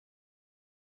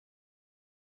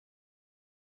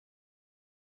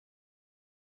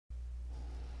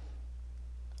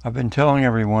I've been telling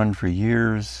everyone for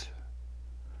years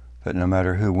that no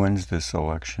matter who wins this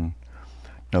election,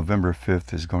 November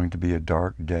 5th is going to be a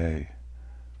dark day.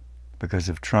 Because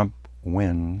if Trump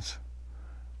wins,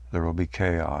 there will be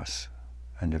chaos.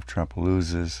 And if Trump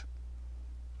loses,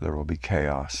 there will be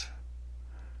chaos.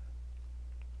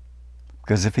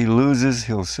 Because if he loses,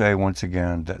 he'll say once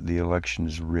again that the election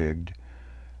is rigged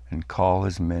and call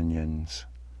his minions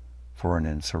for an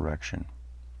insurrection.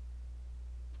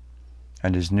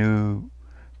 And his new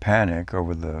panic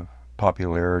over the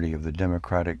popularity of the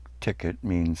Democratic ticket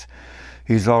means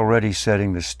he's already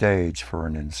setting the stage for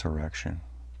an insurrection.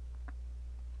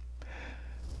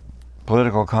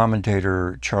 Political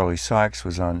commentator Charlie Sykes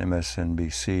was on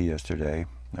MSNBC yesterday.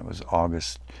 That was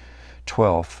August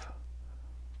 12th.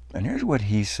 And here's what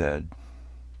he said.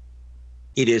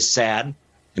 It is sad,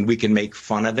 and we can make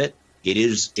fun of it. It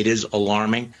is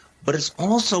alarming, but it's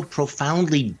also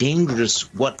profoundly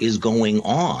dangerous what is going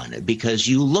on, because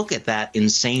you look at that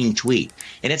insane tweet,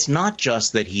 and it's not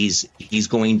just that he's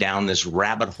going down this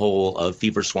rabbit hole of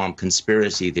fever swamp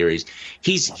conspiracy theories.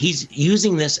 He's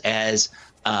using this as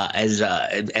a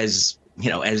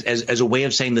way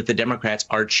of saying that the Democrats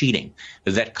are cheating,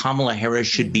 that Kamala Harris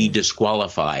should be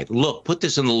disqualified. Look, put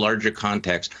this in the larger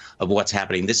context of what's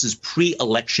happening. This is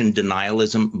pre-election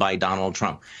denialism by Donald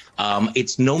Trump.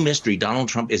 It's no mystery. Donald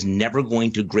Trump is never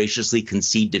going to graciously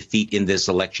concede defeat in this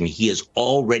election. He is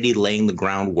already laying the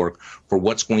groundwork for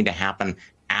what's going to happen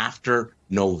after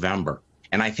November.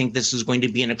 And I think this is going to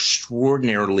be an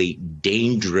extraordinarily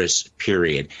dangerous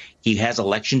period. He has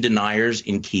election deniers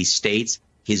in key states.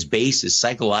 His base is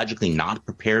psychologically not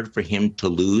prepared for him to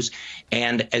lose.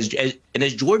 And as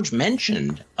George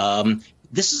mentioned,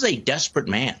 this is a desperate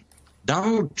man.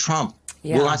 Donald Trump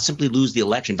will not simply lose the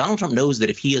election. Donald Trump knows that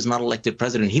if he is not elected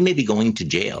president, he may be going to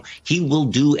jail. He will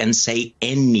do and say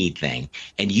anything.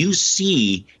 And you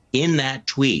see in that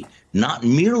tweet not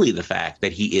merely the fact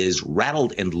that he is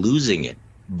rattled and losing it,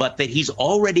 but that he's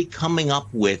already coming up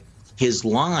with his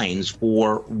lines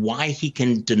for why he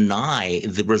can deny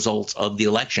the results of the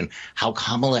election, how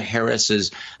Kamala Harris's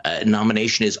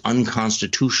nomination is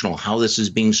unconstitutional, how this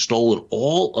is being stolen,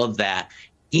 all of that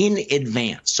in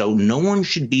advance. So no one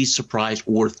should be surprised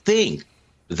or think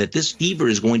that this fever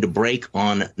is going to break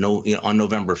on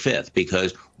November 5th,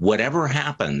 because whatever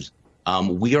happens,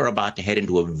 we are about to head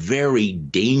into a very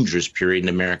dangerous period in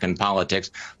American politics,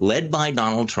 led by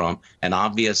Donald Trump and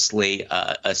obviously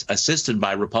assisted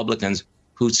by Republicans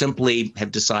who simply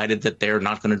have decided that they're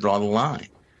not going to draw the line.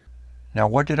 Now,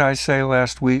 what did I say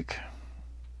last week?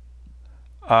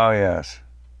 Oh, yes.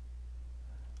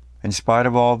 In spite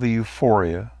of all the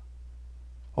euphoria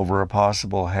over a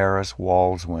possible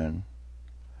Harris-Walz win,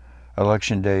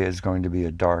 Election Day is going to be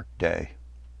a dark day.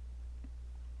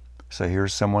 So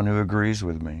here's someone who agrees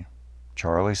with me,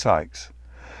 Charlie Sykes.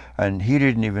 And he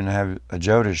didn't even have a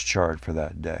Jyotish chart for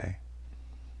that day.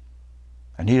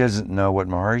 And he doesn't know what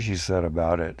Maharishi said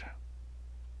about it.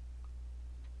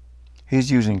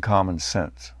 He's using common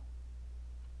sense.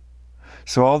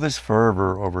 So all this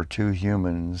fervor over two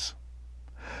humans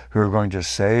who are going to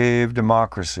save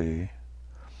democracy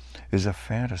is a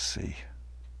fantasy.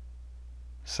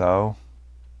 So,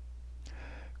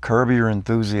 curb your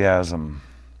enthusiasm.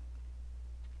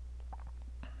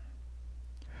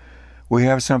 We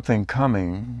have something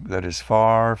coming that is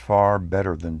far, far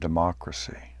better than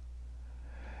democracy.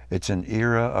 It's an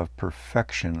era of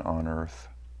perfection on earth,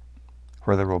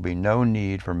 where there will be no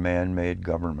need for man-made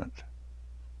government.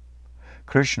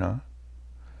 Krishna,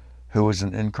 who was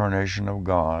an incarnation of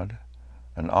God,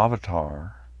 an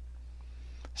avatar,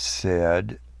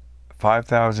 said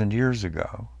 5,000 years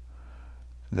ago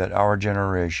that in our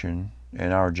generation,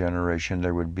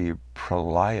 there would be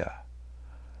pralaya,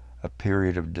 a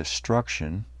period of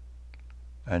destruction,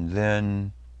 and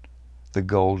then the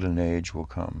golden age will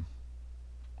come.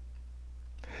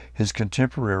 His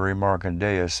contemporary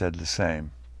Markandeya said the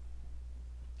same.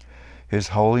 His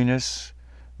Holiness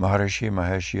Maharishi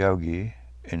Mahesh Yogi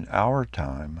in our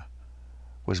time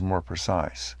was more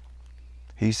precise.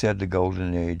 He said the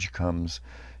golden age comes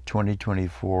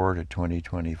 2024 to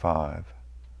 2025,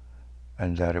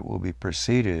 and that it will be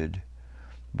preceded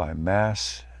by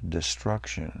mass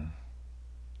destruction.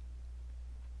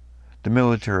 The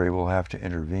military will have to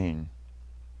intervene.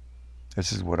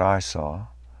 This is what I saw.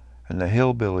 And the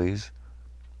hillbillies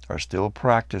are still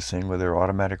practicing with their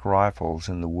automatic rifles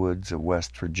in the woods of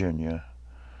West Virginia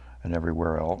and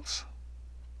everywhere else.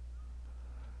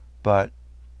 But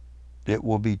it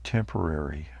will be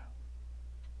temporary.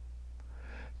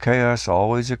 Chaos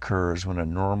always occurs when a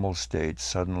normal state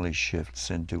suddenly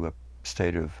shifts into a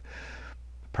state of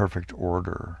perfect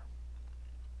order.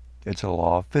 It's a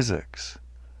law of physics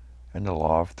and a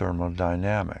law of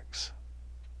thermodynamics.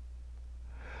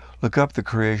 Look up the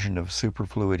creation of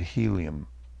superfluid helium,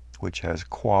 which has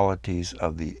qualities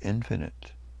of the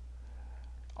infinite,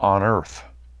 on Earth.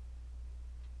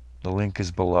 The link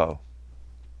is below.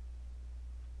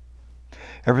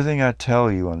 Everything I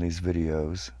tell you on these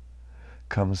videos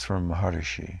comes from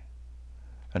Maharishi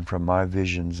and from my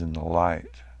visions in the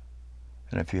light.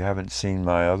 And if you haven't seen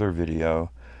my other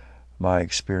video, My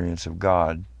Experience of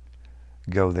God,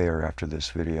 go there after this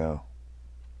video.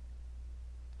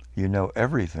 You know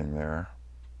everything there.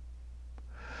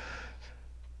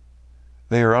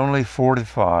 They are only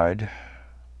fortified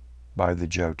by the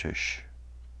Jyotish,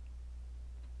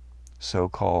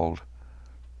 so-called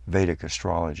Vedic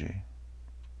astrology.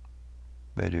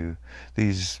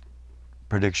 These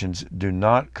predictions do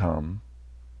not come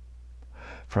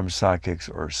from psychics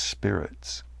or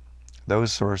spirits.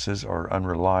 Those sources are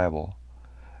unreliable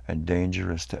and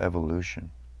dangerous to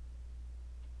evolution.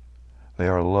 They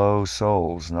are low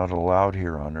souls not allowed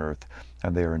here on earth,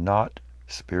 and they are not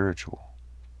spiritual.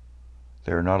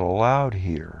 They are not allowed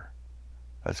here.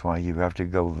 That's why you have to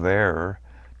go there,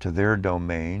 to their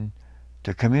domain,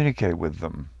 to communicate with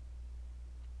them.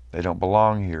 They don't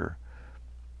belong here.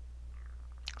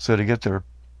 So to get their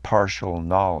partial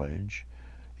knowledge,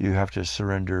 you have to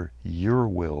surrender your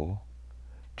will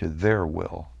to their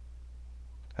will.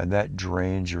 And that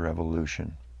drains your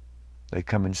evolution. They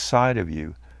come inside of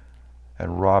you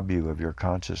and rob you of your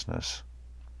consciousness.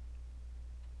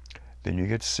 Then you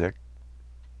get sick,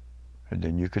 and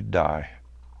then you could die.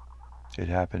 It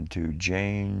happened to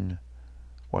Jane,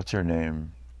 what's her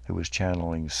name, who was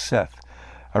channeling Seth.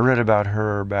 I read about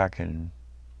her back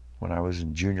when I was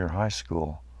in junior high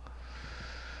school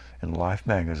in Life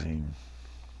magazine.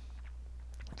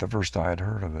 The first I had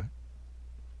heard of it.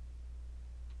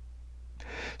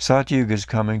 Satyuga is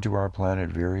coming to our planet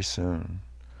very soon,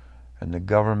 and the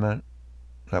government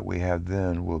that we have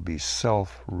then will be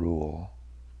self-rule,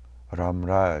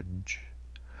 Ramraj,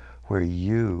 where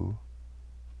you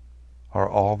are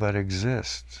all that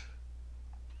exists.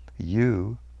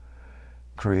 You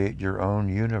create your own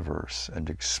universe and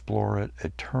explore it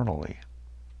eternally.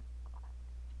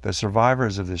 The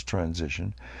survivors of this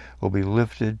transition will be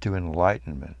lifted to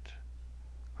enlightenment,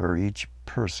 where each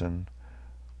person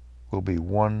will be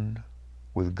one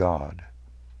with God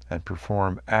and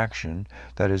perform action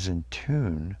that is in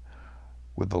tune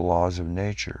with the laws of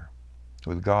nature,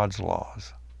 with God's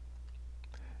laws.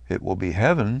 It will be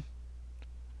heaven,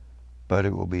 but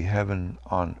it will be heaven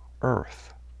on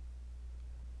earth.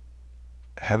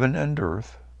 Heaven and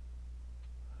earth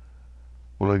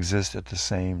will exist at the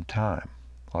same time,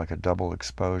 like a double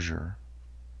exposure.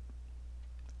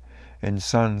 In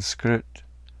Sanskrit,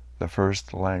 the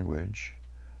first language,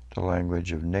 the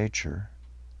language of nature,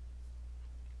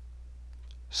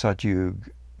 Satyug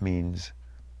means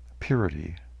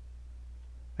purity,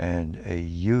 and a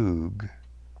yug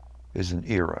is an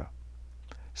era.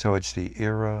 So it's the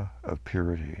era of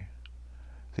purity,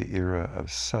 the era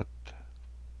of Sat,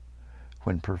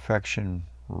 when perfection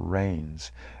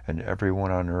reigns and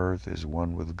everyone on earth is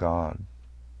one with God.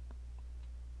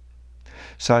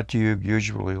 Satyug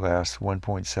usually lasts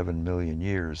 1.7 million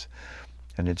years,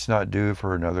 and it's not due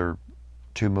for another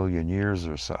 2 million years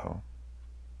or so.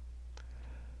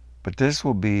 But this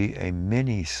will be a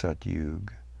mini Satyug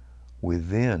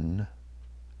within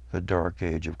the dark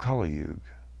age of Kali Yuga.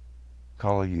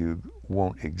 Kali Yuga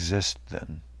won't exist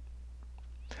then.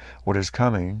 What is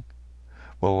coming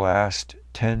will last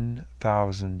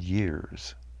 10,000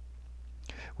 years,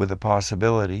 with the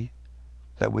possibility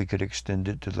that we could extend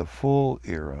it to the full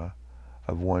era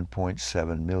of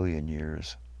 1.7 million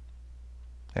years,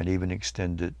 and even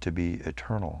extend it to be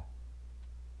eternal.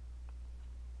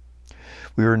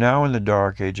 We are now in the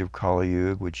dark age of Kali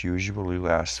Yuga, which usually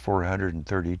lasts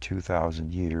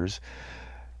 432,000 years,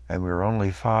 and we are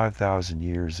only 5,000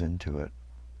 years into it.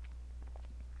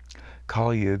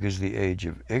 Kali Yuga is the age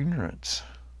of ignorance.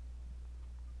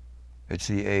 It's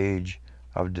the age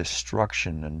of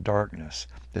destruction and darkness.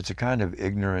 It's a kind of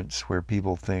ignorance where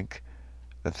people think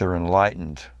that they're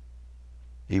enlightened,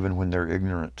 even when they're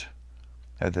ignorant,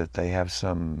 and that they have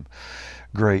some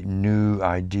great new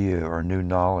idea or new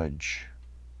knowledge.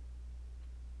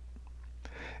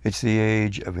 It's the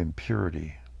age of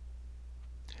impurity.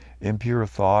 Impure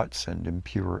thoughts and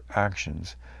impure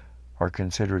actions are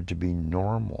considered to be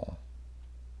normal.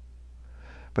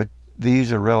 But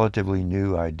these are relatively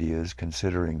new ideas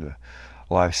considering the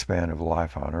lifespan of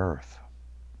life on earth.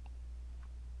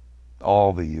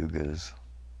 All the yugas.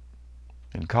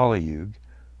 In Kali Yuga,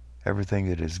 everything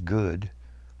that is good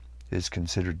is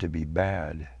considered to be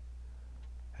bad,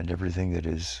 and everything that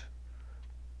is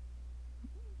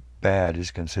bad is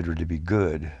considered to be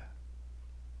good.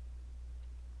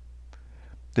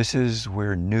 This is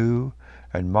where new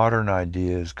and modern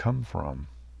ideas come from,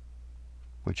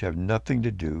 which have nothing to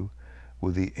do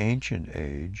with the ancient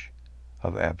age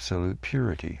of absolute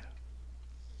purity.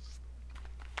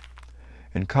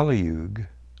 In Kali Yuga,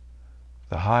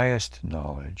 the highest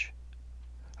knowledge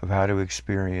of how to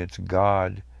experience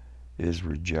God is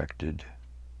rejected.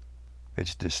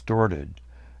 It's distorted,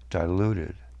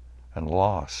 diluted, and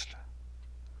lost.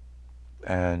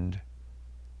 And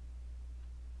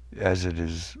as it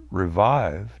is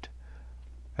revived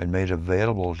and made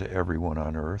available to everyone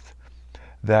on earth,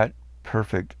 that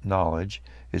perfect knowledge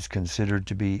is considered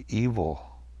to be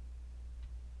evil,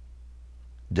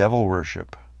 devil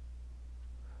worship,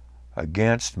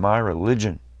 against my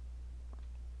religion,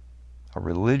 a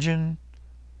religion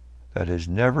that has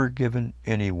never given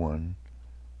anyone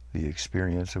the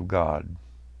experience of God,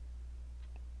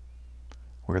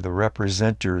 where the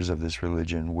representers of this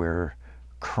religion wear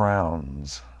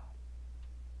crowns.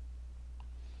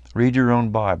 Read your own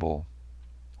Bible,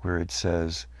 where it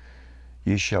says,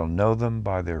 "Ye shall know them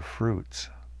by their fruits."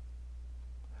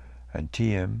 And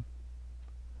TM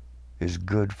is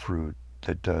good fruit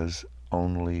that does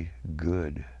only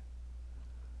good.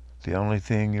 The only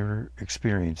thing you're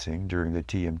experiencing during the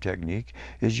TM technique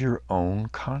is your own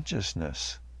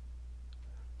consciousness,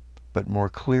 but more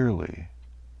clearly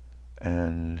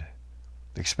and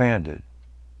expanded.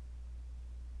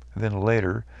 And then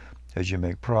later, as you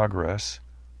make progress,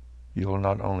 you'll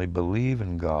not only believe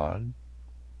in God,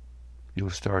 you'll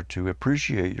start to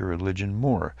appreciate your religion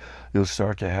more. You'll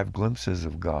start to have glimpses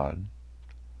of God,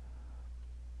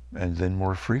 and then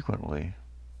more frequently,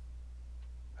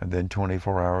 and then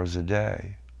 24 hours a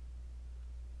day,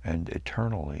 and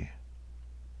eternally.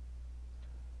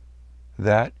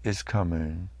 That is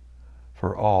coming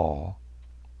for all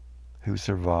who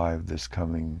survive this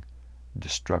coming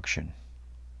destruction.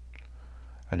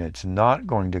 And it's not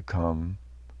going to come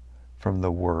from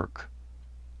the work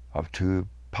of two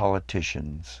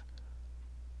politicians,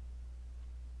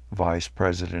 vice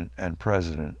president and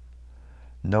president,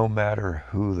 no matter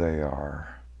who they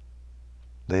are.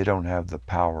 They don't have the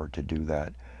power to do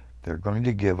that. They're going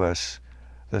to give us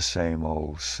the same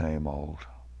old,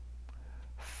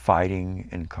 fighting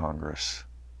in Congress.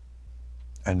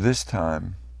 And this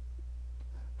time,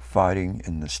 fighting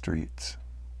in the streets.